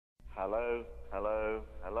Hello, hello,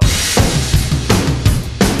 hello.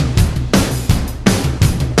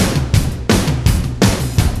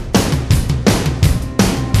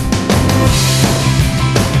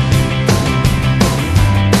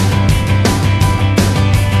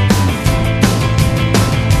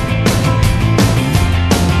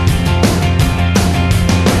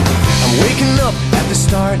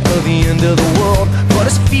 Start of the end of the world, but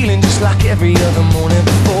it's feeling just like every other morning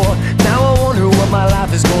before. Now I wonder what my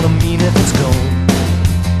life is gonna mean if it's gone.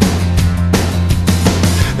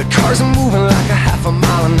 The cars are moving like a half a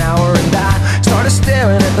mile an hour, and I started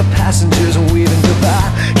staring at the passengers and waving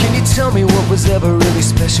goodbye. Can you tell me what was ever really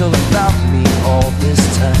special about me all this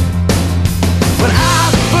time? But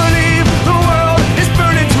I believe the world is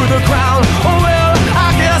burning to the ground. Oh well,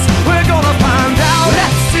 I guess we're gonna find out.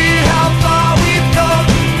 Let's see how far we've come.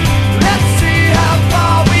 Let's see how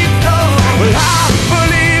far we've come. Well, I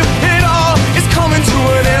believe it all is coming to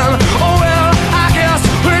an end. Oh well, I guess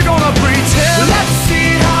we're gonna pretend. Let's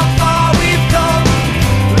see how far we've come.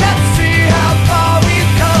 Let's see how far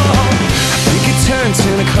we've come. I think it turned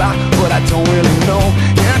 10 o'clock, but I don't really know.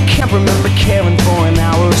 And I can't remember caring for an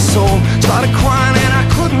hour or so. Started crying and I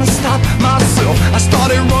couldn't stop myself. I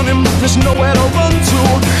started running, but there's nowhere to run to.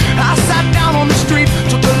 I sat down on the street,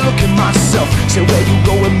 took a look at myself. Said, where you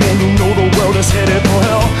going, man? You know the world is headed for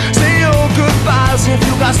hell. Say your goodbyes if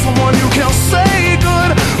you got someone you can say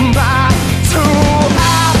goodbye to.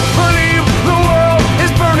 I believe the world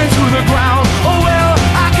is burning to the ground. Oh well,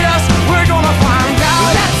 I guess we're gonna find out.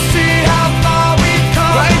 Let's see how far we've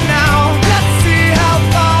come right now. Let's see how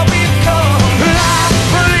far we've come. I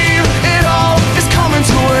believe it all is coming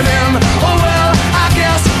to an end. Oh well, I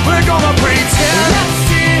guess we're gonna pretend. Let's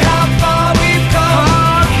see how far we've come.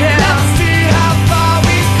 Okay. Let's see how far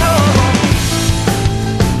we've come.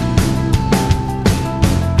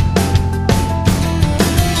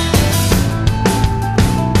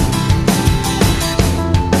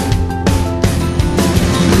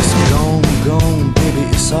 It's gone, gone, baby,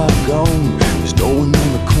 it's all gone. There's no one in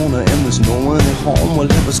the corner and there's no one at home. Well,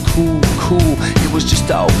 it was cool, cool, it was just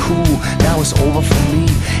all cool. Now it's over for me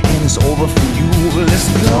and it's over for you. Well, it's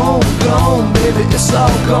gone, gone, baby, it's all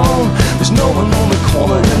gone. There's no one on the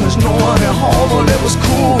corner and there's no one at home. Well, it was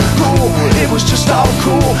cool, cool, it was just all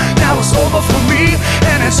cool. Now it's over for me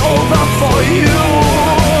and it's over for you.